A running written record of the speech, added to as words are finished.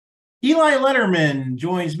Eli Letterman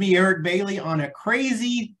joins me, Eric Bailey, on a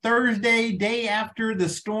crazy Thursday, day after the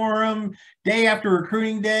storm, day after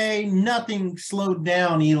recruiting day. Nothing slowed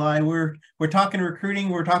down, Eli. We're talking recruiting,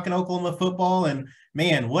 we're talking Oklahoma football, and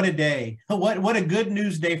man, what a day! What a good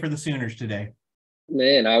news day for the Sooners today.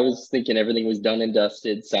 Man, I was thinking everything was done and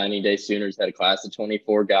dusted. Signing day Sooners had a class of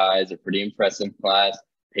 24 guys, a pretty impressive class.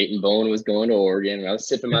 Peyton Bowen was going to Oregon. And I was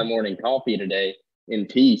sipping my morning coffee today in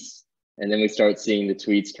peace. And then we start seeing the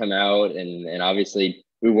tweets come out. And obviously,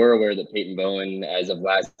 we were aware that Peyton Bowen, as of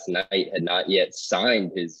last night, had not yet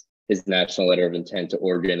signed his national letter of intent to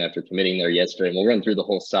Oregon after committing there yesterday. And we'll run through the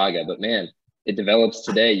whole saga. But man, it develops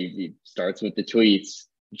today. You starts with the tweets,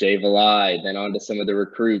 Jay Valai, then on to some of the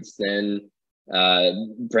recruits, then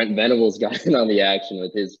Brent Venables got in on the action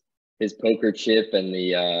with his poker chip and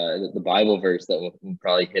the Bible verse that we'll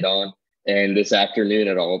probably hit on. And this afternoon,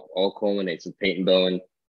 it all culminates with Peyton Bowen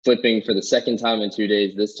flipping for the second time in 2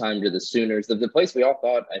 days. This time to the Sooners, the place we all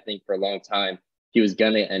thought, I think, for a long time he was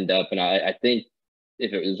going to end up. And I think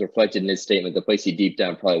if it was reflected in his statement, the place he deep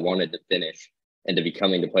down probably wanted to finish and to be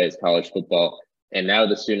coming to play his college football. And now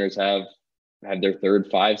the Sooners have their third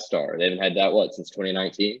 5-star. They haven't had that since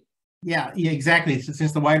 2019. Yeah, exactly.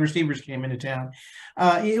 Since the wide receivers came into town,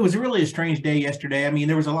 it was really a strange day yesterday. I mean,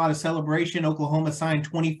 there was a lot of celebration. Oklahoma signed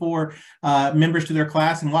 24 members to their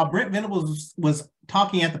class, and while Brent Venables was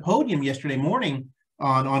talking at the podium yesterday morning,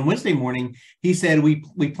 on Wednesday morning, he said we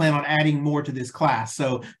plan on adding more to this class.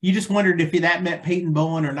 So you just wondered if that meant Peyton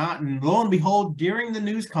Bowen or not. And lo and behold, during the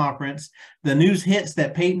news conference, the news hits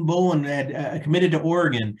that Peyton Bowen had committed to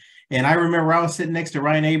Oregon. And I remember I was sitting next to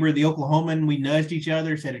Ryan Aber, the Oklahoman. We nudged each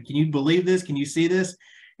other, said, "Can you believe this? Can you see this?"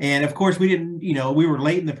 And of course, we didn't, we were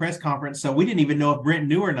late in the press conference, so we didn't even know if Brent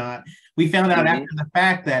knew or not. We found out after the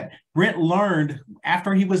fact that Brent learned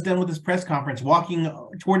after he was done with his press conference, walking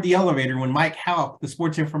toward the elevator, when Mike Houck, the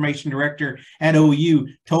sports information director at OU,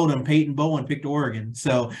 told him Peyton Bowen picked Oregon.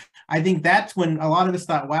 So I think that's when a lot of us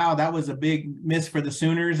thought, wow, that was a big miss for the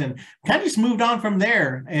Sooners, and kind of just moved on from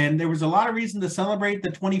there. And there was a lot of reason to celebrate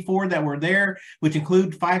the 24 that were there, which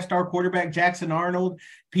include 5-star quarterback Jackson Arnold,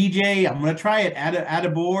 PJ, I'm going to try it,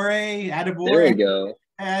 Adebawore. There we go.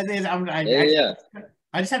 Yeah.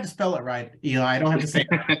 I just have to spell it right, Eli. I don't have to say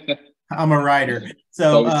it. I'm a writer.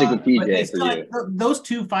 So stick with PJ for you. Those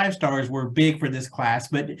two 5-stars were big for this class,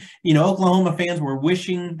 but Oklahoma fans were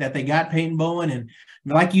wishing that they got Peyton Bowen, and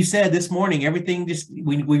like you said this morning, everything just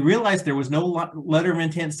we realized there was no letter of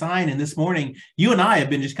intent signed, and this morning you and I have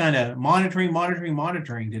been just kind of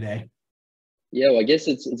monitoring today. Yeah, well, I guess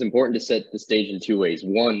it's important to set the stage in two ways.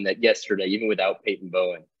 One, that yesterday, even without Peyton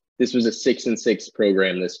Bowen, this was a 6-6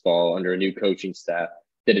 program this fall under a new coaching staff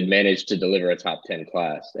that had managed to deliver a top 10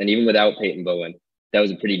 class. And even without Peyton Bowen, that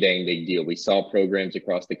was a pretty dang big deal. We saw programs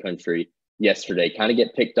across the country yesterday kind of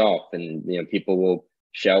get picked off, and people will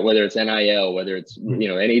shout, whether it's NIL, whether it's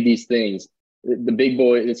any of these things. The big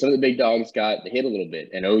boy, some of the big dogs got hit a little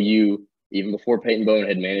bit, and OU, even before Peyton Bowen,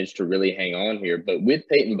 had managed to really hang on here. But with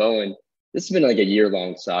Peyton Bowen, this has been like a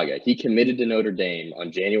year-long saga. He committed to Notre Dame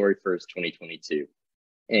on January 1st, 2022.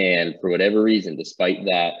 And for whatever reason, despite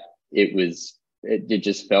that, it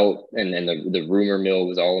just felt, and the rumor mill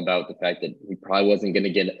was all about the fact that he probably wasn't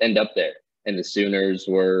going to end up there. And the Sooners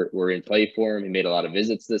were in play for him. He made a lot of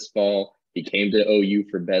visits this fall. He came to OU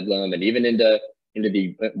for Bedlam, and even into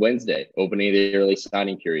the Wednesday, opening the early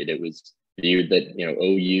signing period, it was viewed that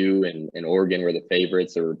OU and Oregon were the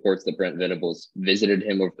favorites. There were reports that Brent Venables visited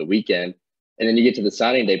him over the weekend. And then you get to the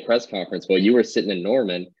signing day press conference. While you were sitting in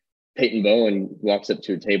Norman, Peyton Bowen walks up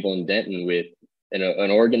to a table in Denton with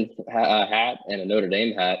an Oregon hat and a Notre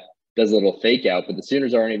Dame hat, does a little fake out, but the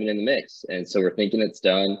Sooners aren't even in the mix. And so we're thinking it's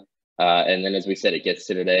done. And then, as we said, it gets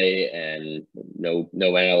to today, and no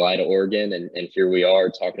NLI to Oregon. And here we are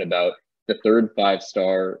talking about the third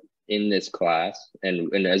 5-star in this class.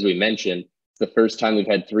 And as we mentioned, it's the first time we've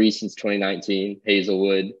had 3 since 2019,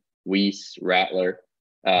 Hazelwood, Weiss, Rattler.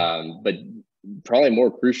 But probably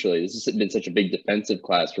more crucially, this has been such a big defensive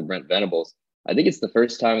class for Brent Venables. I think it's the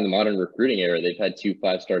first time in the modern recruiting era they've had 2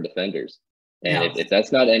 5-star defenders. And if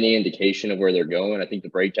that's not any indication of where they're going, I think the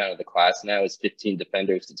breakdown of the class now is 15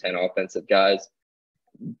 defenders to 10 offensive guys.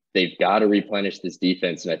 They've got to replenish this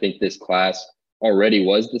defense. And I think this class already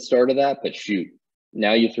was the start of that. But shoot,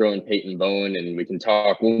 now you throw in Peyton Bowen, and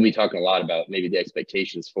we'll be talking a lot about maybe the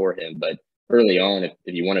expectations for him. But early on, if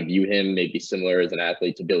you want to view him maybe similar as an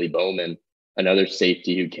athlete to Billy Bowman, another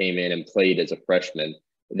safety who came in and played as a freshman,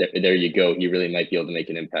 there you go. He really might be able to make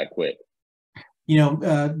an impact quick.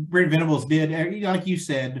 Brent Venables did, like you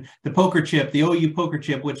said, the poker chip, the OU poker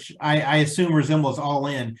chip, which I assume resembles All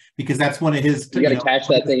In, because that's one of his, You got to catch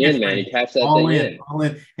that thing in, man. You catch that thing in. All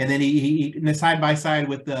in. And then he in the side by side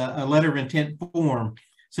with a letter of intent form.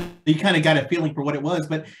 So you kind of got a feeling for what it was.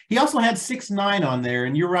 But he also had 6'9" on there.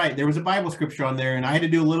 And you're right, there was a Bible scripture on there. And I had to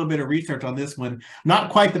do a little bit of research on this one.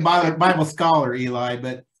 Not quite the Bible scholar, Eli,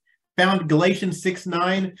 but found Galatians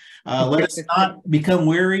 6:9. Let us not become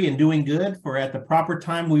weary in doing good, for at the proper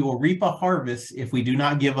time we will reap a harvest if we do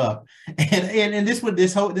not give up. And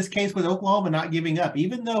this case with Oklahoma not giving up,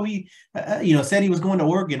 even though he said he was going to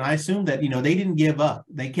Oregon. I assume that they didn't give up.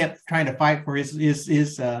 They kept trying to fight for his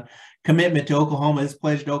commitment to Oklahoma, his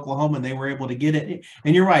pledge to Oklahoma, and they were able to get it.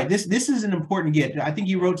 And you're right, this is an important get. I think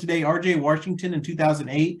you wrote today, R.J. Washington in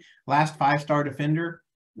 2008, last 5-star defender.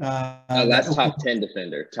 Last top 10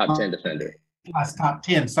 defender. Last top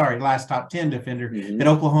 10 defender that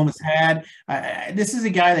Oklahoma's had. This is a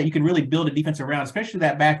guy that you can really build a defense around, especially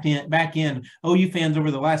that back end. OU fans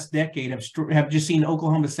over the last decade have just seen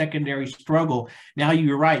Oklahoma's secondary struggle. Now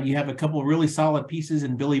you're right. You have a couple of really solid pieces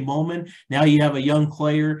in Billy Bowman. Now you have a young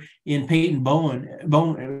player in Peyton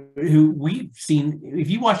Bowen, who we've seen. If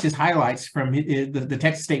you watch his highlights from the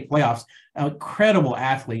Texas State playoffs, incredible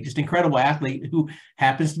athlete who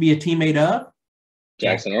happens to be a teammate of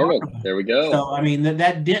Jackson Arnold. There we go. So, I mean,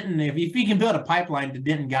 that Denton, if you can build a pipeline to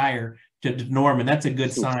Denton Guyer to Norman, that's a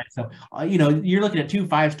good sign. So, you're looking at 2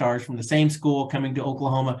 5-stars from the same school coming to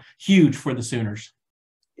Oklahoma, huge for the Sooners.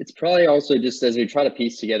 It's probably also just as we try to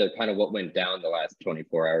piece together kind of what went down the last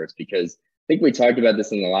 24 hours, because I think we talked about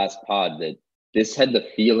this in the last pod, that this had the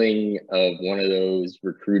feeling of one of those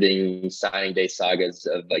recruiting signing day sagas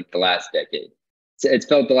of like the last decade. It's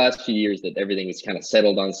felt the last few years that everything was kind of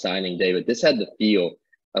settled on signing day, but this had the feel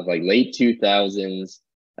of like late 2000s.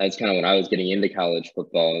 That's kind of when I was getting into college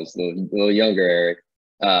football. I was a little younger, Eric.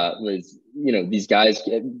 Was these guys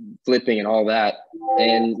flipping and all that,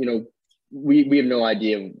 and we have no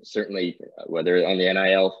idea certainly whether on the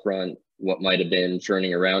NIL front what might have been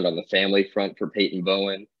churning around on the family front for Peyton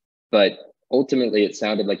Bowen, but ultimately it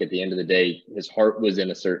sounded like at the end of the day his heart was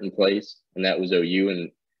in a certain place, and that was OU,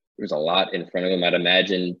 and there's a lot in front of him. I'd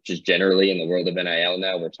imagine just generally in the world of NIL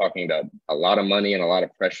now, we're talking about a lot of money and a lot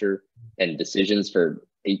of pressure and decisions for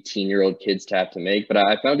 18-year-old kids to have to make. But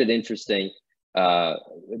I found it interesting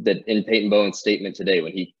that in Peyton Bowen's statement today,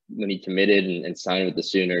 when he committed and signed with the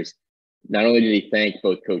Sooners, not only did he thank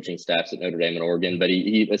both coaching staffs at Notre Dame and Oregon, but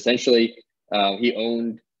he essentially he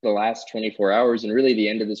owned the last 24 hours and really the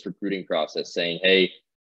end of this recruiting process, saying, hey,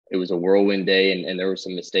 it was a whirlwind day, and there were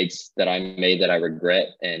some mistakes that I made that I regret.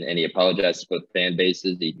 And he apologized to both fan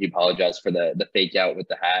bases. He apologized for the fake out with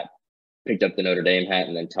the hat, picked up the Notre Dame hat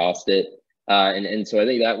and then tossed it. And so I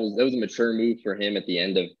think that was a mature move for him at the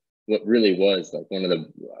end of what really was like one of the,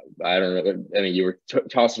 I don't know, I mean, you were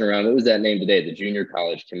tossing around, what was that name today? The junior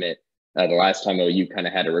college commit. The last time OU kind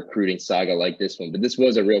of had a recruiting saga like this one, but this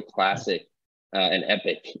was a real classic and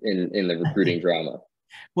epic in the recruiting drama.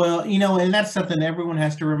 Well, and that's something everyone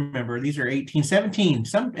has to remember. These are 18, 17, in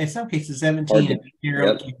some cases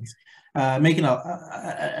 17-year-old kids making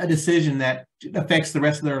a decision that affects the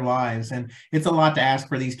rest of their lives. And it's a lot to ask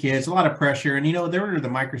for these kids, a lot of pressure. And, they're under the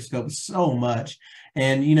microscope so much.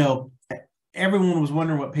 And, everyone was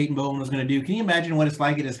wondering what Peyton Bowen was going to do. Can you imagine what it's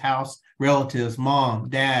like at his house? Relatives, mom,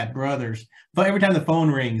 dad, brothers. But every time the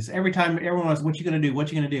phone rings, every time everyone was, what you going to do?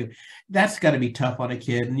 What you going to do? That's got to be tough on a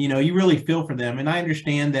kid. And, you really feel for them. And I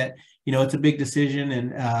understand that, it's a big decision.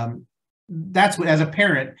 And that's what, as a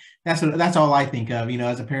parent, that's all I think of.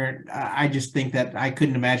 As a parent, I just think that I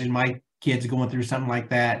couldn't imagine my kids going through something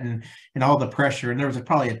like that and all the pressure. And there was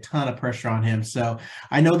probably a ton of pressure on him. So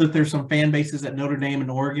I know that there's some fan bases at Notre Dame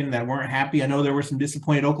and Oregon that weren't happy. I know there were some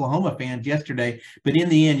disappointed Oklahoma fans yesterday, but in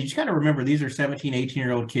the end, you just got to remember these are 17,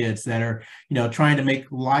 18-year-old kids that are, trying to make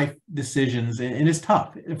life decisions. And it's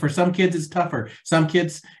tough. For some kids, it's tougher. Some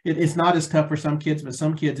kids, it's not as tough for some kids, but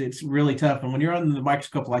some kids, it's really tough. And when you're under the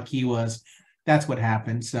microscope like he was, that's what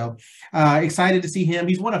happened. So excited to see him.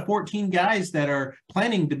 He's one of 14 guys that are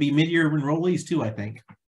planning to be mid-year enrollees too, I think.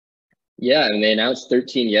 Yeah, and they announced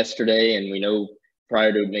 13 yesterday, and we know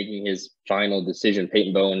prior to making his final decision,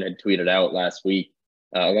 Peyton Bowen had tweeted out last week,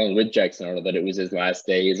 along with Jackson Arnold, that it was his last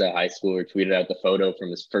day as a high schooler, tweeted out the photo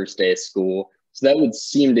from his first day of school. So that would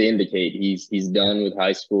seem to indicate he's done with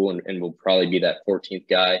high school and will probably be that 14th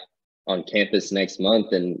guy on campus next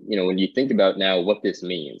month. And, when you think about now what this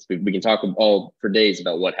means, we can talk all for days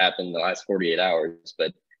about what happened in the last 48 hours,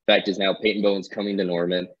 but the fact is now Peyton Bowen's coming to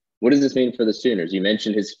Norman. What does this mean for the Sooners? You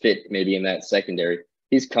mentioned his fit maybe in that secondary.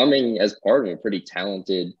 He's coming as part of a pretty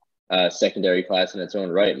talented secondary class in its own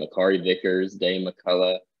right. Makari Vickers, Dane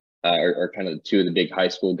McCullough are kind of two of the big high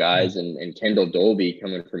school guys, and Kendall Dolby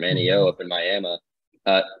coming from NEO up in Miami.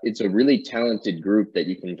 It's a really talented group that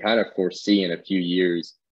you can kind of foresee in a few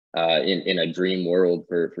years in a dream world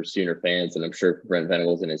for Sooner fans, and I'm sure for Brent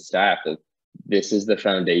Venables and his staff. This is the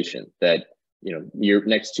foundation that, your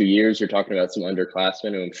next 2 years, you're talking about some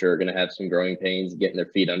underclassmen who I'm sure are going to have some growing pains getting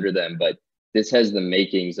their feet under them, but this has the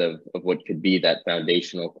makings of what could be that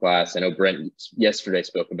foundational class. I know Brent yesterday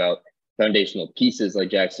spoke about foundational pieces like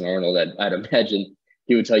Jackson Arnold. That I'd imagine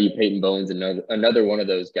he would tell you Peyton Bowen's another one of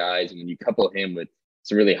those guys. And when you couple him with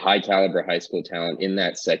some really high caliber high school talent in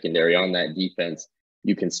that secondary, on that defense,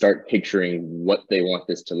 you can start picturing what they want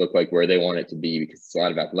this to look like, where they want it to be, because it's a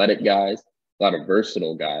lot of athletic guys, a lot of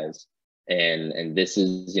versatile guys. And this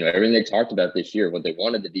is, everything they talked about this year, what they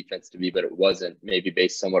wanted the defense to be, but it wasn't, maybe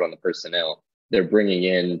based somewhat on the personnel. They're bringing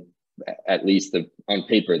in, at least on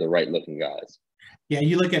paper, the right looking guys. Yeah,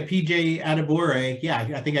 you look at PJ Adebore. Yeah,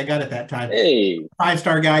 I think I got it that time. Hey,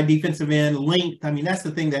 5-star guy, defensive end, length. I mean, that's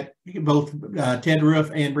the thing that both Ted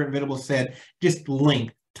Roof and Brent Venables said, just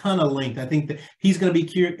length, ton of length. I think that he's going to be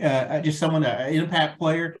just someone, an impact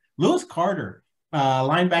player. Lewis Carter,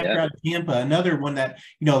 linebacker out of Tampa, another one that,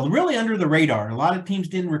 really under the radar. A lot of teams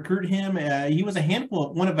didn't recruit him. He was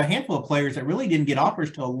one of a handful of players that really didn't get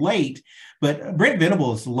offers till late. But Brent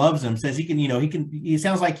Venables loves him, says he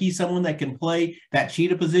sounds like he's someone that can play that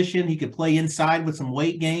cheetah position. He could play inside with some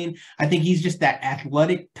weight gain. I think he's just that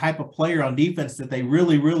athletic type of player on defense that they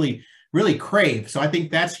really, really, really crave. So I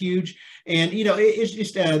think that's huge. And, it's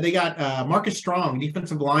just they got Marcus Strong,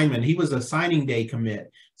 defensive lineman. He was a signing day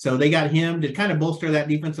commit. So they got him to kind of bolster that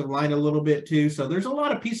defensive line a little bit too. So there's a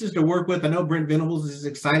lot of pieces to work with. I know Brent Venables is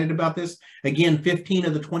excited about this. Again, 15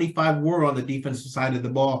 of the 25 were on the defensive side of the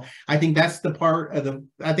ball. I think that's the part of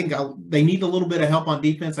they need a little bit of help on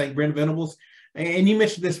defense, like Brent Venables. And you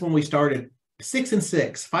mentioned this when we started.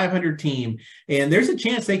 6-6, 500 team. And there's a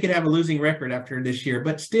chance they could have a losing record after this year,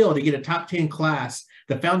 but still to get a top 10 class,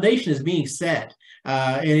 the foundation is being set.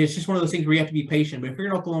 And it's just one of those things where you have to be patient. But if you're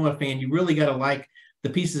an Oklahoma fan, you really got to like the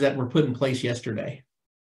pieces that were put in place yesterday.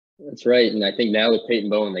 That's right. And I think now with Peyton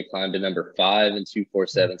Bowen, they climbed to number 5 in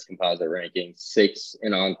 247's composite ranking, 6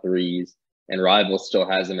 in on threes, and Rivals still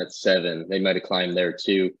has them at 7. They might have climbed there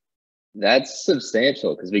too. That's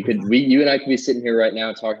substantial, because you and I could be sitting here right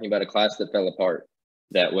now talking about a class that fell apart,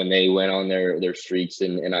 that when they went on their streaks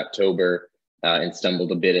in October and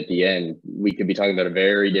stumbled a bit at the end, we could be talking about a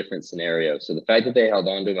very different scenario. So the fact that they held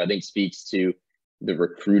on to him, I think, speaks to the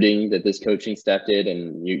recruiting that this coaching staff did.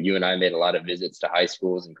 And you and I made a lot of visits to high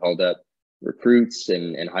schools and called up recruits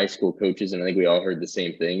and high school coaches. And I think we all heard the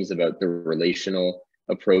same things about the relational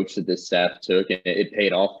approach that this staff took, and it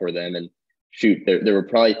paid off for them. And shoot, there were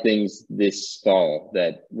probably things this fall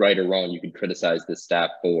that, right or wrong, you could criticize the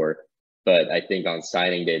staff for. But I think on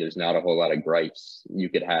signing day, there's not a whole lot of gripes you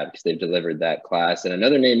could have, because they've delivered that class. And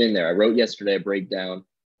another name in there, I wrote yesterday a breakdown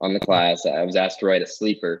on the class. I was asked to write a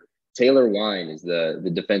sleeper. Taylor Wine is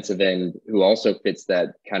the defensive end who also fits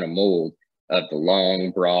that kind of mold of the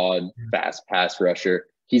long, broad, fast pass rusher.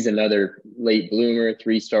 He's another late bloomer,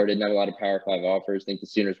 3-star, did not a lot of Power 5 offers. I think the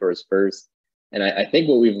Sooners were his first. And I think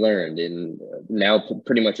what we've learned in now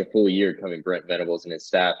pretty much a full year coming Brent Venables and his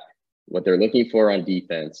staff, what they're looking for on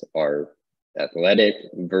defense are athletic,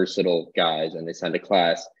 versatile guys. And they signed a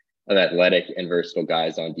class of athletic and versatile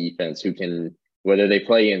guys on defense who can, whether they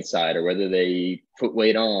play inside or whether they put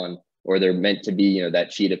weight on, or they're meant to be, that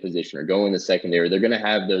cheetah position or go in the secondary, they're going to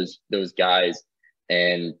have those guys.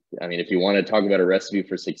 And I mean, if you want to talk about a recipe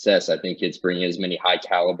for success, I think it's bringing as many high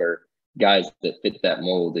caliber guys that fit that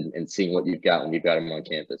mold and seeing what you've got when you've got them on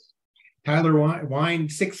campus. Tyler Wine,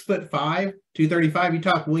 6'5", 235. You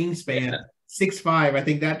talk wingspan, 6'5". I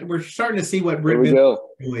think that we're starting to see what Brent Venables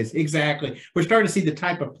enjoys. Exactly. We're starting to see the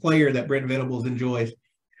type of player that Brent Venables enjoys.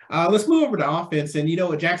 Let's move over to offense. And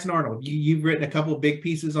Jackson Arnold, you've written a couple of big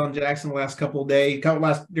pieces on Jackson the last couple of days,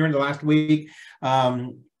 during the last week.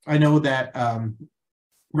 I know that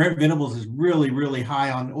Brent Venables is really, really high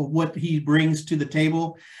on what he brings to the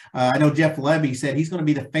table. I know Jeff Lebby said he's going to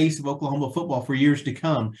be the face of Oklahoma football for years to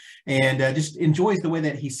come, and just enjoys the way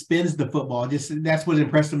that he spins the football. That's what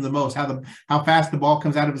impressed him the most, how fast the ball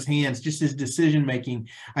comes out of his hands, just his decision making.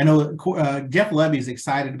 I know Jeff Lebby is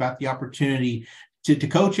excited about the opportunity to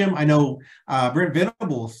coach him. I know Brent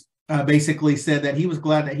Venables basically said that he was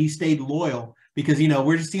glad that he stayed loyal, because,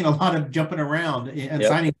 we're just seeing a lot of jumping around and Yep.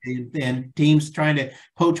 signing and teams trying to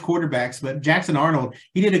poach quarterbacks. But Jackson Arnold,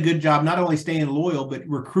 he did a good job, not only staying loyal, but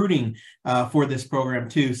recruiting for this program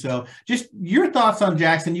too. So just your thoughts on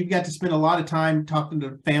Jackson. You've got to spend a lot of time talking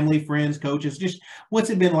to family, friends, coaches. Just what's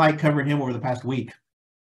it been like covering him over the past week?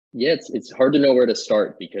 Yeah, it's hard to know where to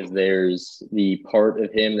start because there's the part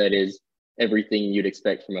of him that is everything you'd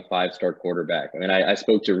expect from a five-star quarterback. I mean, I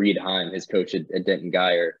spoke to Reed Heim, his coach at Denton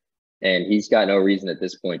Guyer, and he's got no reason at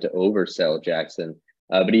this point to oversell Jackson.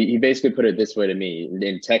 But he basically put it this way to me.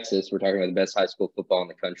 In Texas, we're talking about the best high school football in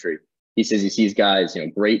the country. He says he sees guys,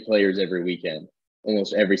 great players every weekend.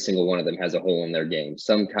 Almost every single one of them has a hole in their game,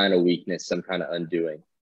 some kind of weakness, some kind of undoing.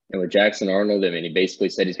 And with Jackson Arnold, I mean, he basically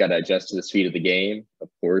said he's got to adjust to the speed of the game, of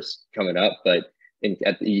course, coming up. But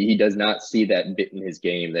he does not see that bit in his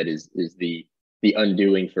game that is the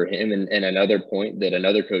undoing for him. And another point that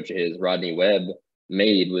another coach of his, Rodney Webb,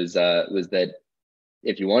 made was that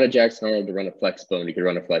if you wanted Jackson Arnold to run a flex bone, he could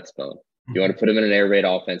run a flex bone. If you want to put him in an air raid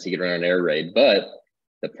offense, he could run an air raid. But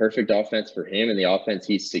the perfect offense for him and the offense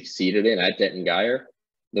he succeeded in at Denton Guyer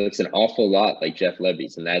looks an awful lot like Jeff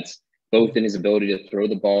Levy's, and that's both in his ability to throw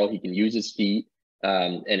the ball. He can use his feet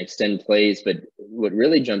and extend plays. But what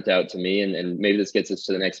really jumped out to me, and maybe this gets us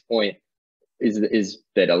to the next point, is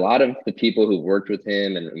that a lot of the people who worked with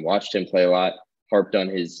him and watched him play a lot harped on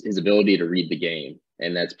his ability to read the game.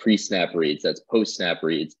 And that's pre-snap reads, that's post-snap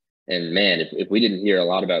reads. And man, if we didn't hear a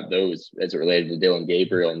lot about those as it related to Dillon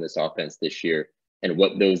Gabriel in this offense this year and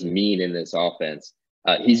what those mean in this offense,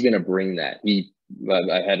 he's going to bring that.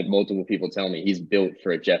 I had multiple people tell me he's built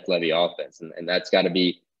for a Jeff Levy offense, and that's got to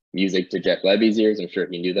be music to Jeff Levy's ears. I'm sure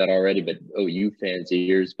he knew that already, but OU fans'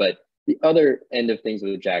 ears. But the other end of things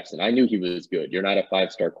with Jackson, I knew he was good. You're not a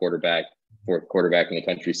five-star quarterback, fourth quarterback in the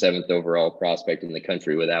country, seventh overall prospect in the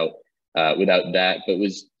country without that. But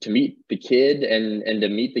was to meet the kid and to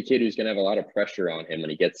meet the kid who's going to have a lot of pressure on him when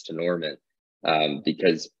he gets to Norman,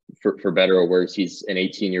 because for better or worse, he's an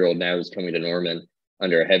 18-year-old now who's coming to Norman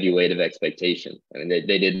under a heavy weight of expectation. I mean,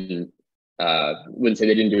 they didn't, wouldn't say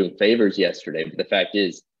they didn't do him favors yesterday, but the fact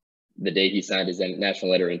is, the day he signed his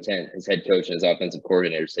national letter of intent, his head coach and his offensive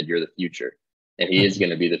coordinator said, "You're the future," and he is going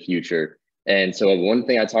to be the future. And so one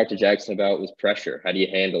thing I talked to Jackson about was pressure. How do you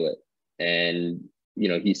handle it? And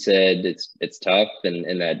he said it's tough,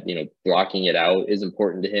 and that blocking it out is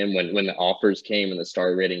important to him. When the offers came and the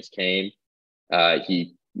star ratings came,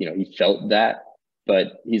 he felt that.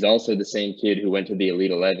 But he's also the same kid who went to the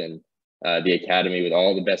Elite 11, the academy with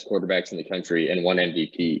all the best quarterbacks in the country and won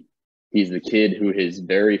MVP. He's the kid who his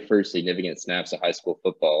very first significant snaps of high school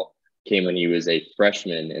football came when he was a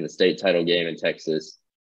freshman in the state title game in Texas.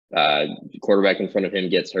 The quarterback in front of him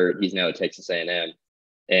gets hurt. He's now at Texas A&M.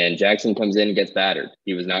 And Jackson comes in and gets battered.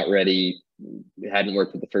 He was not ready. He hadn't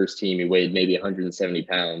worked with the first team. He weighed maybe 170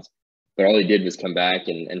 pounds. But all he did was come back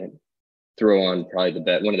and throw on probably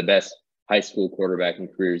one of the best high school quarterbacking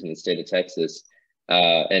careers in the state of Texas.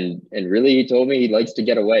 And really, he told me he likes to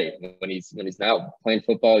get away. When he's not playing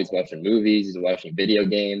football, he's watching movies, he's watching video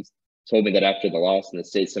games. Told me that after the loss in the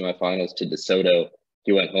state semifinals to DeSoto,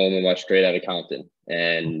 he went home and watched Straight Outta Compton.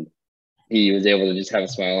 And he was able to just have a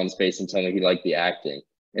smile on his face and tell me he liked the acting.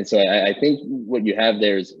 And so I think what you have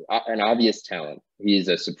there is an obvious talent. He's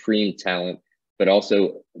a supreme talent, but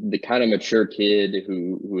also the kind of mature kid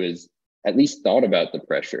who has at least thought about the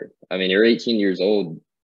pressure. I mean, you're 18 years old,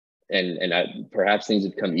 and perhaps things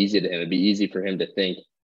have come easy to him. It'd be easy for him to think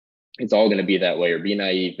it's all going to be that way or be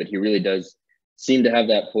naive, but he really does seem to have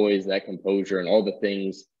that poise, that composure, and all the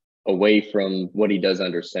things away from what he does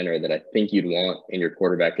under center that I think you'd want in your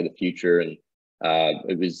quarterback of the future. And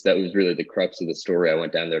that was really the crux of the story I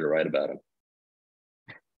went down there to write about him.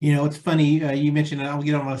 It's funny. You mentioned, I'll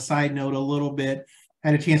get on a side note a little bit. I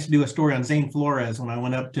had a chance to do a story on Zane Flores when I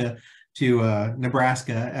went up to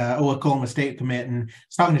Nebraska, Oklahoma State commit, and I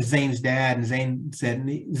was talking to Zane's dad, and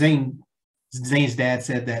Zane's dad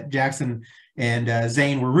said that Jackson and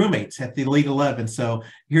Zane were roommates at the Elite 11. So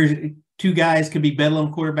here's two guys could be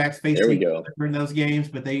Bedlam quarterbacks facing each other in those games,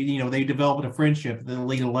 but they developed a friendship at the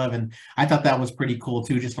Elite 11. I thought that was pretty cool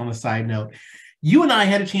too, just on a side note. You and I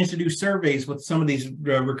had a chance to do surveys with some of these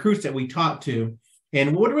recruits that we talked to.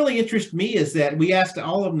 And what really interests me is that we asked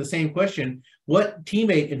all of them the same question: what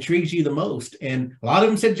teammate intrigues you the most? And a lot of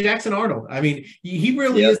them said Jackson Arnold. I mean, he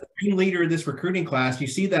really is the main leader of this recruiting class. You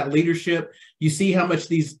see that leadership. You see how much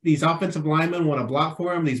these offensive linemen want to block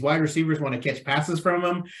for him. These wide receivers want to catch passes from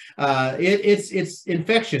him. It's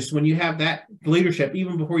infectious when you have that leadership,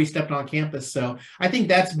 even before you stepped on campus. So I think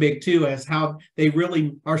that's big too, as how they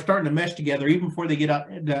really are starting to mesh together, even before they get out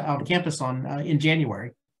on campus in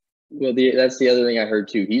January. Well, that's the other thing I heard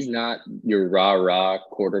too. He's not your rah-rah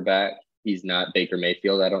quarterback. He's not Baker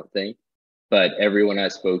Mayfield, I don't think. But everyone I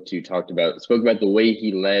spoke about the way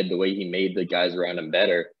he led, the way he made the guys around him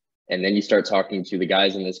better. And then you start talking to the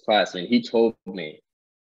guys in this class. I mean, he told me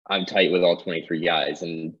I'm tight with all 23 guys,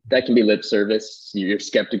 and that can be lip service. You're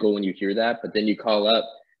skeptical when you hear that, but then you call up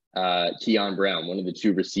Keon Brown, one of the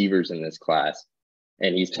two receivers in this class,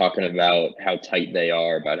 and he's talking about how tight they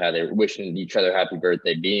are, about how they're wishing each other happy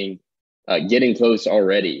birthday, being getting close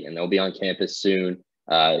already, and they'll be on campus soon.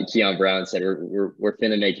 Keon Brown said we're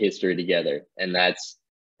finna make history together, and that's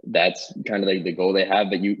kind of like the goal they have.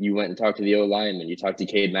 But you went and talked to the O lineman, you talked to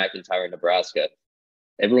Cade McIntyre in Nebraska.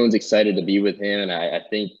 Everyone's excited to be with him, and I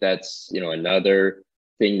think that's another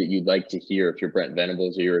thing that you'd like to hear if you're Brent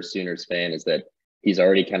Venables or you're a Sooners fan, is that he's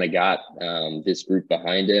already kind of got this group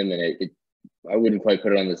behind him, and I wouldn't quite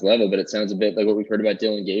put it on this level, but it sounds a bit like what we've heard about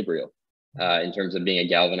Dillon Gabriel in terms of being a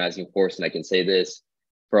galvanizing force. And I can say this,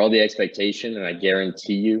 for all the expectation, and I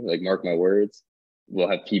guarantee you, like mark my words, we'll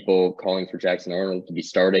have people calling for Jackson Arnold to be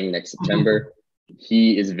starting next September.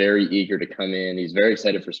 He is very eager to come in. He's very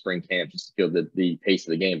excited for spring camp just to feel the pace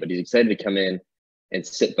of the game, but he's excited to come in and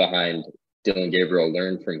sit behind Dillon Gabriel,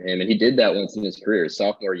 learn from him. And he did that once in his career, his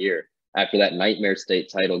sophomore year, after that nightmare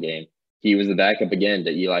state title game. He was the backup again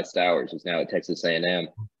to Eli Stowers, who's now at Texas A&M.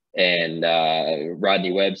 And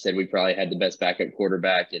Rodney Webb said we probably had the best backup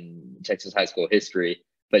quarterback in Texas high school history.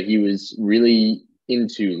 But he was really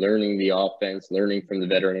into learning the offense, learning from the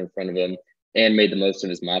veteran in front of him, and made the most of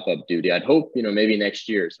his mop-up duty. I'd hope, maybe next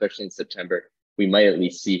year, especially in September, we might at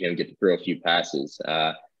least see him get to throw a few passes.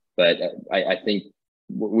 But I think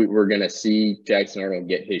we're going to see Jackson Arnold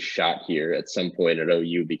get his shot here at some point at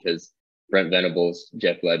OU, because Brent Venables,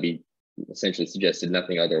 Jeff Lebby essentially suggested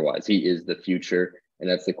nothing otherwise. He is the future, and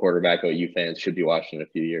that's the quarterback OU fans should be watching in a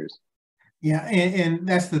few years. Yeah, and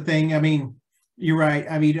that's the thing. I mean, you're right.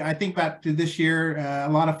 I mean, I think back to this year, a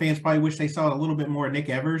lot of fans probably wish they saw a little bit more of Nick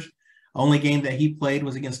Evers. Only game that he played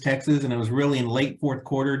was against Texas, and it was really in late fourth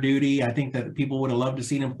quarter duty. I think that people would have loved to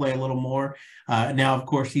see him play a little more. Now, of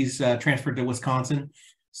course, he's transferred to Wisconsin.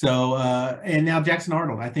 So, and now Jackson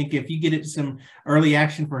Arnold, I think if you get it some early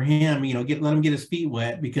action for him, let him get his feet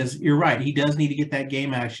wet, because you're right. He does need to get that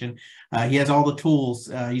game action. He has all the tools.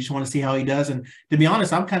 You just want to see how he does. And to be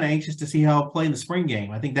honest, I'm kind of anxious to see how he'll play in the spring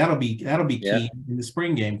game. I think that'll be key in the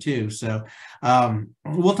spring game too. So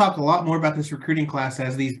we'll talk a lot more about this recruiting class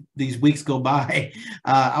as these weeks go by.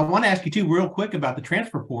 I want to ask you too real quick about the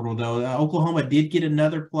transfer portal though. Oklahoma did get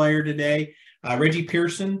another player today, Reggie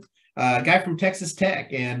Pearson. A guy from Texas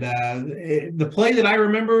Tech. And the play that I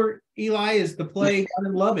remember, Eli, is the play down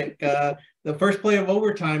in Lubbock, the first play of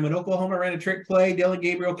overtime when Oklahoma ran a trick play. Dillon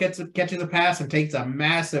Gabriel catches a pass and takes a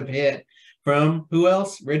massive hit from who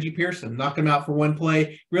else? Reggie Pearson. Knocked him out for one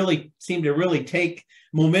play. Really seemed to really take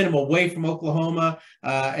momentum away from Oklahoma.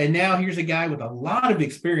 And now here's a guy with a lot of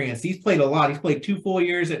experience. He's played a lot. He's played 2 full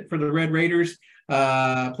years for the Red Raiders,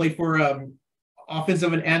 played for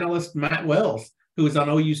offensive analyst Matt Wells, who was on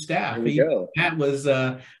OU staff. Matt was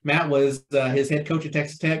his head coach at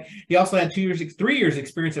Texas Tech. He also had 3 years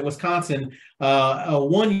experience at Wisconsin.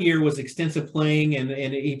 1 year was extensive playing,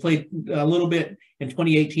 and he played a little bit in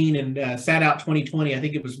 2018 and sat out 2020. I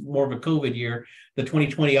think it was more of a COVID year, the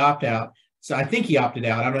 2020 opt-out. So I think he opted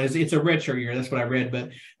out. I don't know. It's a redshirt year. That's what I read. But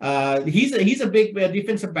he's a big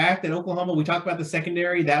defensive back that Oklahoma. We talked about the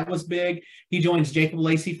secondary. That was big. He joins Jacob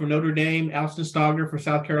Lacey from Notre Dame, Alston Stogner for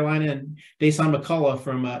South Carolina, and Dasan McCullough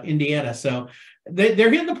from Indiana. So they're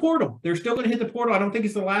hitting the portal. They're still going to hit the portal. I don't think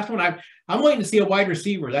it's the last one. I'm waiting to see a wide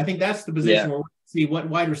receiver. I think that's the position where we're going to see what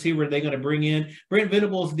wide receiver they're going to bring in. Brent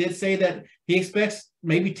Venables did say that he expects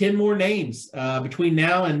maybe 10 more names between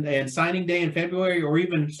now and signing day in February, or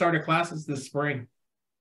even starter classes this spring.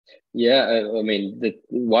 Yeah, I mean, the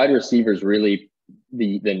wide receivers really,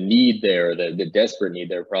 the need there, the desperate need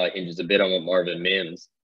there probably hinges a bit on what Marvin Mims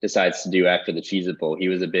decides to do after the Cheez-It Bowl. He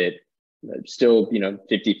was a bit still,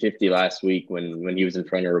 50-50 last week when he was in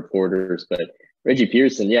front of reporters. But Reggie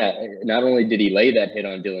Pearson, not only did he lay that hit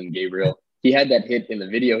on Dillon Gabriel, he had that hit in the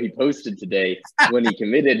video he posted today when he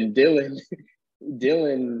committed, and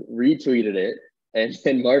Dillon retweeted it, and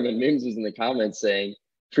then Marvin Mims was in the comments saying,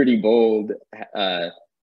 pretty bold,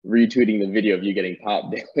 retweeting the video of you getting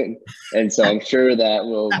popped, Dillon. And so I'm sure that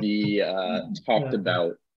will be talked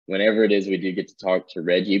about whenever it is we do get to talk to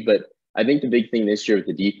Reggie. But I think the big thing this year with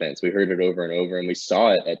the defense, we heard it over and over, and we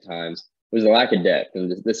saw it at times, was the lack of depth.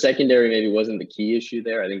 And the secondary maybe wasn't the key issue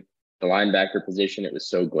there. I think the linebacker position, it was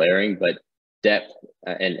so glaring, but depth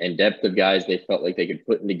and depth of guys they felt like they could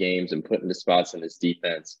put into games and put into spots in this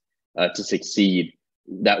defense to succeed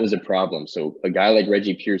that was a problem. So a guy like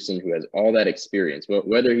Reggie Pearson, who has all that experience,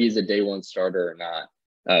 whether he's a day one starter or not,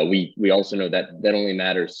 we also know that only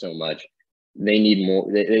matters so much. They need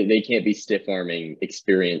more. They can't be stiff arming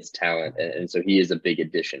experienced talent, and so he is a big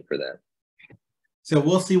addition for them. So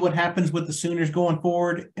we'll see what happens with the Sooners going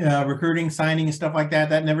forward, recruiting, signing, and stuff like that.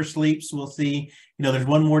 That never sleeps. We'll see. There's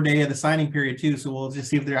one more day of the signing period too, so we'll just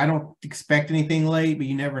see if I don't expect anything late, but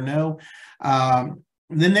you never know.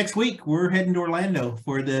 Then next week we're heading to Orlando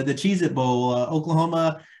for the Cheez-It Bowl.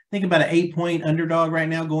 Oklahoma, I think about an 8-point underdog right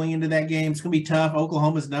now going into that game. It's going to be tough.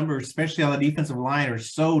 Oklahoma's numbers, especially on the defensive line, are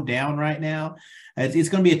so down right now. It's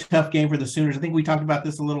going to be a tough game for the Sooners. I think we talked about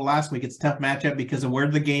this a little last week. It's a tough matchup because of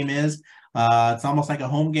where the game is. It's almost like a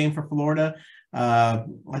home game for Florida. I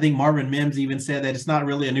think Marvin Mims even said that it's not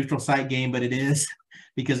really a neutral site game, but it is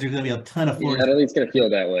because there's going to be a ton of Florida. I don't think it's going to feel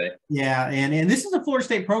that way. Yeah, and this is a Florida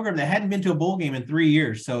State program that hadn't been to a bowl game in 3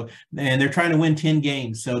 years. And they're trying to win 10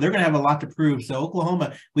 games. So they're going to have a lot to prove. So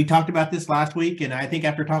Oklahoma, we talked about this last week, and I think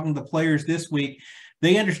after talking to the players this week,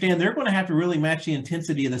 they understand they're going to have to really match the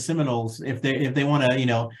intensity of the Seminoles if they want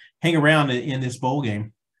to, hang around in this bowl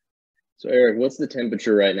game. So, Eric, what's the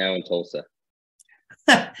temperature right now in Tulsa?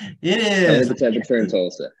 It is. The temperature in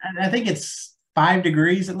Tulsa. I think it's 5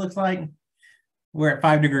 degrees, it looks like. We're at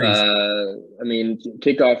 5 degrees.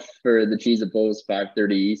 Kickoff for the Cheez-It Bowl is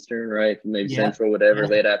 5:30 Eastern, right? Maybe Central, whatever,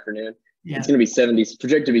 late afternoon. Yeah. It's going to be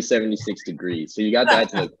projected to be 76 degrees. So you got that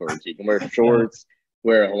to look forward to. You can wear shorts,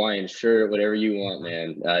 wear a Hawaiian shirt, whatever you want,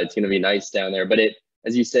 man. It's going to be nice down there. But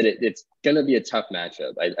as you said, it's going to be a tough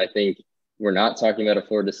matchup. I think we're not talking about a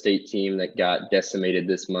Florida State team that got decimated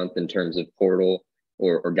this month in terms of portal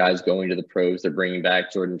or guys going to the pros. They're bringing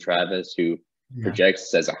back Jordan Travis, who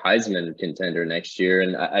projects as a Heisman contender next year.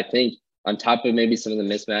 And I think on top of maybe some of the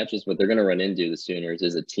mismatches, what they're going to run into, the Sooners,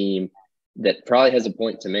 is a team that probably has a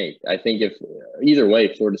point to make. I think if either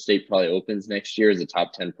way, Florida State probably opens next year as a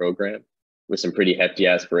top 10 program with some pretty hefty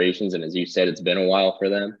aspirations. And as you said, it's been a while for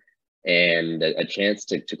them. And a chance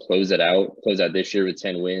to close out this year with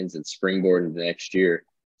 10 wins and springboard into next year.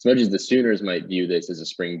 As much as the Sooners might view this as a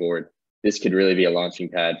springboard, this could really be a launching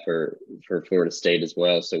pad for Florida State as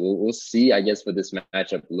well. So we'll see, I guess, what this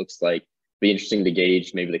matchup looks like. Be interesting to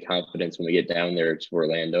gauge maybe the confidence when we get down there to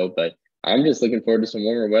Orlando. But I'm just looking forward to some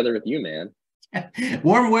warmer weather with you, man.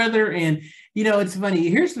 Warm weather. And, it's funny.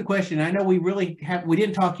 Here's the question. I know we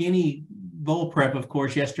didn't talk any bowl prep, of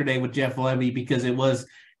course, yesterday with Jeff Levy because it was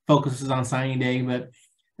focuses on signing day. But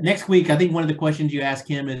next week, I think one of the questions you ask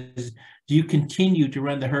him is, do you continue to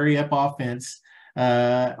run the hurry up offense?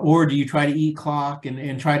 Or do you try to eat clock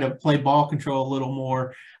and try to play ball control a little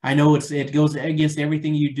more? I know it goes against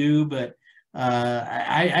everything you do, but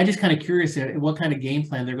I just kind of curious what kind of game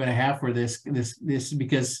plan they're going to have for this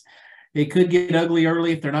because it could get ugly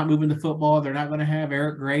early if they're not moving the football. They're not going to have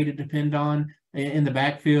Eric Gray to depend on in the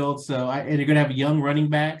backfield. And they're going to have young running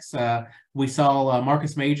backs. We saw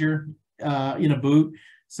Marcus Major in a boot.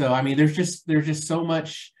 So there's just so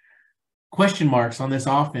much question marks on this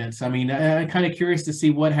offense. I'm kind of curious to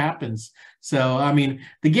see what happens. So,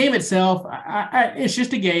 the game itself, it's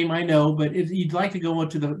just a game, I know, but you'd like to go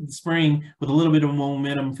into the spring with a little bit of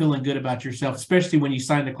momentum, feeling good about yourself, especially when you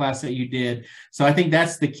signed the class that you did. So I think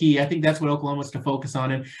that's the key. I think that's what Oklahoma's to focus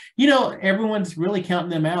on. And, everyone's really counting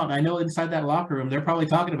them out. I know inside that locker room, they're probably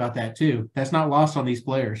talking about that too. That's not lost on these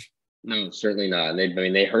players. No, certainly not.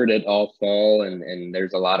 They heard it all fall, and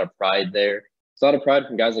there's a lot of pride there. A lot of pride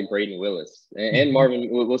from guys like Braden Willis and Marvin.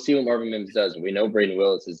 We'll see what Marvin Mims does. We know Braden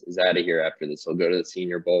Willis is out of here after this. He'll go to the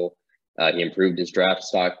Senior Bowl. He improved his draft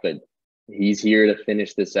stock, but he's here to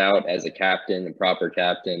finish this out as a captain, a proper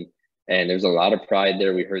captain. And there's a lot of pride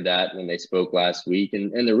there. We heard that when they spoke last week.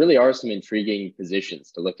 And there really are some intriguing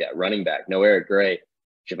positions to look at. Running back, no Eric Gray.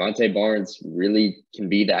 Javante Barnes really can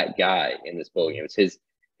be that guy in this bowl game. It's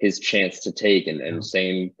his chance to take. And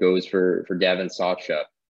same goes for Gavin Sawchuk.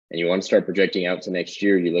 And you want to start projecting out to next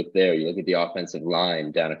year, you look there, you look at the offensive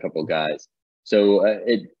line, down a couple guys. So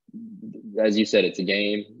as you said, it's a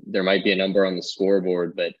game. There might be a number on the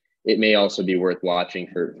scoreboard, but it may also be worth watching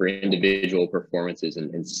for individual performances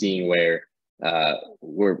and seeing where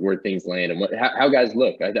things land and how guys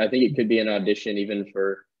look. I think it could be an audition even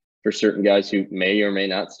for certain guys who may or may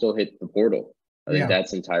not still hit the portal. I think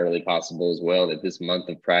that's entirely possible as well, that this month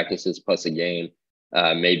of practices plus a game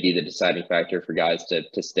may be the deciding factor for guys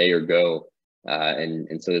to stay or go.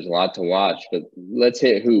 And so there's a lot to watch, but let's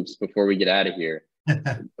hit hoops before we get out of here.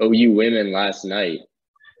 OU women last night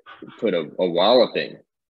put a walloping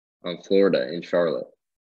on Florida in Charlotte.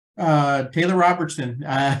 Taylor Robertson.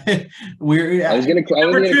 I was gonna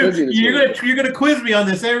quiz you this you're gonna quiz me on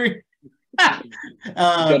this every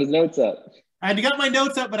got his notes up. I got my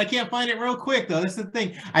notes up, but I can't find it real quick, though. That's the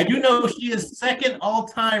thing. I do know she is second all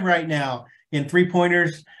time right now in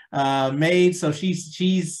 3-pointers made. So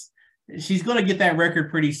she's going to get that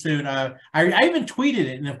record pretty soon. I even tweeted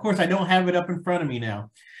it, and of course, I don't have it up in front of me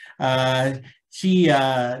now. She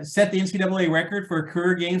set the NCAA record for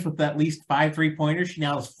career games with at least 5 3-pointers. She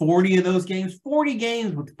now has 40 of those games, 40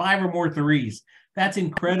 games with 5 or more threes. That's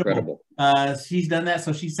incredible. She's done that.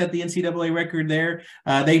 So she set the NCAA record there.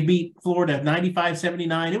 They beat Florida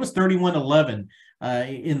 95-79. It was 31-11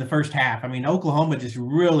 in the first half. I mean, Oklahoma just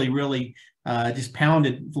really just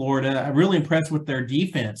pounded Florida. I'm really impressed with their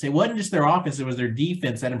defense. It wasn't just their offense, it was their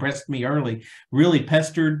defense that impressed me early. Really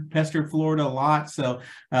pestered Florida a lot. So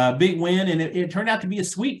big win, and it turned out to be a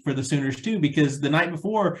sweep for the Sooners too, because the night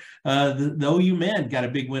before the OU men got a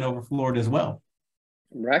big win over Florida as well.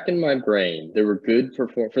 Racking my brain, there were good for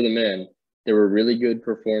the men. There were really good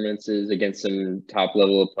performances against some top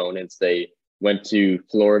level opponents. They went to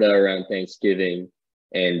Florida around Thanksgiving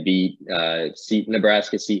and beat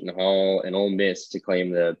Nebraska, Seton Hall, and Ole Miss to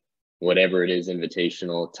claim the whatever it is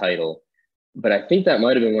invitational title. But I think that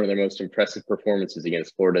might have been one of their most impressive performances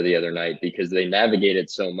against Florida the other night, because they navigated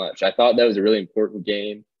so much. I thought that was a really important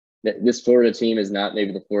game. This Florida team is not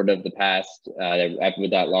maybe the Florida of the past. After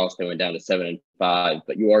that loss, they went down to 7-5,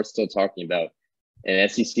 but you are still talking about an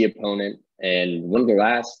SEC opponent, and one of the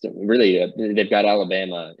last, really, they've got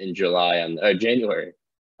Alabama in January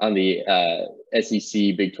on the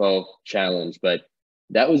SEC Big 12 Challenge. But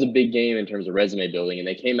that was a big game in terms of resume building, and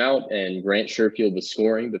they came out and Grant Sherfield was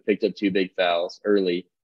scoring, but picked up 2 big fouls early.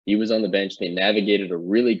 He was on the bench. They navigated a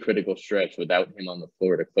really critical stretch without him on the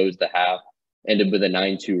floor to close the half. Ended with a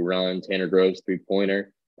 9-2 run, Tanner Groves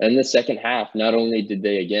 3-pointer. And in the second half, not only did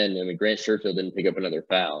they Grant Sherfield didn't pick up another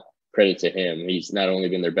foul. Credit to him. He's not only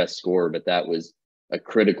been their best scorer, but that was a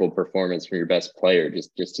critical performance from your best player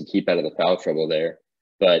just to keep out of the foul trouble there.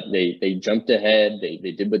 But they jumped ahead. They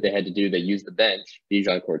did what they had to do. They used the bench.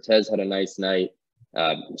 Bijan Cortez had a nice night.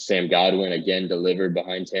 Sam Godwin again delivered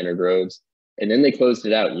behind Tanner Groves. And then they closed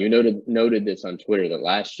it out. And you noted this on Twitter that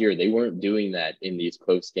last year they weren't doing that in these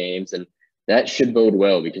close games. And that should bode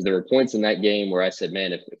well, because there were points in that game where I said,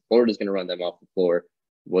 man, if Florida's going to run them off the floor,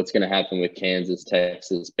 what's going to happen with Kansas,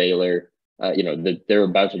 Texas, Baylor? They're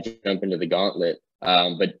about to jump into the gauntlet.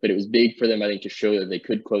 But it was big for them, I think, to show that they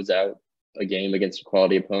could close out a game against a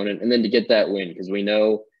quality opponent, and then to get that win, because we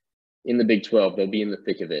know in the Big 12 they'll be in the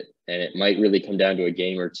thick of it, and it might really come down to a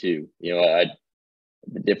game or two.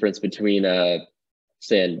 The difference between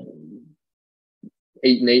saying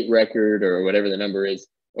 8-8 record or whatever the number is,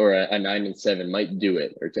 or a 9-7 might do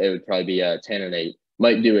it, or it would probably be a 10-8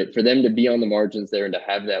 might do it. For them to be on the margins there and to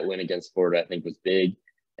have that win against Florida, I think was big.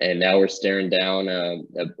 And now we're staring down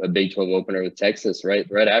a Big 12 opener with Texas right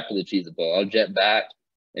after the Cheez-It Bowl. I'll jet back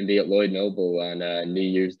and be at Lloyd Noble on New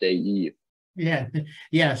Year's Day Eve.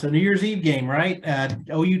 Yeah. So New Year's Eve game, right?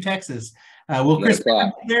 OU Texas. Will Chris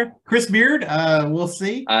Beard be there? Chris Beard? We'll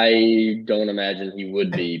see. I don't imagine he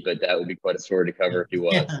would be, but that would be quite a story to cover if he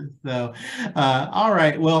was. So, all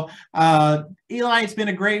right. Well, Eli, it's been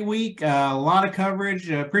a great week. A lot of coverage.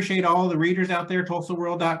 Appreciate all the readers out there.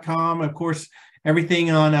 TulsaWorld.com. Of course,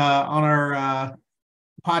 everything on our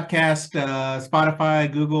podcast,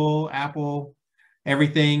 Spotify, Google, Apple,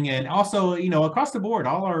 everything. And also, across the board,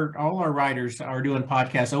 all our writers are doing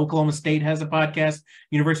podcasts. Oklahoma State has a podcast.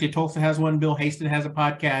 University of Tulsa has one. Bill Haston has a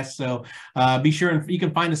podcast. So be sure and you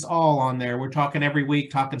can find us all on there. We're talking every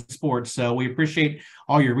week, talking sports. So we appreciate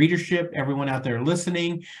all your readership, everyone out there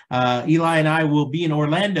listening. Eli and I will be in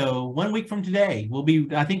Orlando 1 week from today.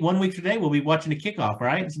 I think 1 week today, we'll be watching a kickoff,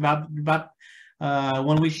 right? It's about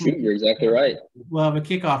 1 week. Shoot, you're exactly right. We'll have a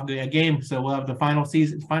kickoff game, so we'll have the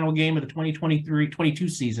final game of the 2023-22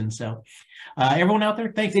 season. So, everyone out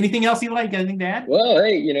there, thanks. Anything else you like? Anything to add? Well,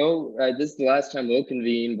 hey, this is the last time we'll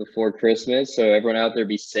convene before Christmas, so everyone out there,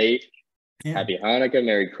 be safe. Yeah. Happy Hanukkah,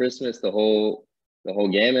 Merry Christmas, the whole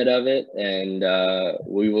gamut of it, and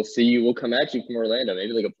we will see you. We'll come at you from Orlando,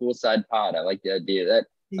 maybe like a poolside pod. I like the idea of that.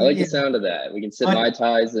 I like the sound of that. We can sip Mai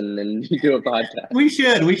Tais and then do a podcast. We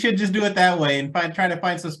should just do it that way and try to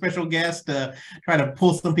find some special guests to try to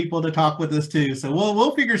pull some people to talk with us too. So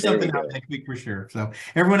we'll figure something out next week for sure. So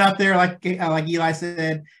everyone out there, like Eli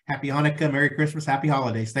said, happy Hanukkah, Merry Christmas, happy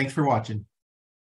holidays. Thanks for watching.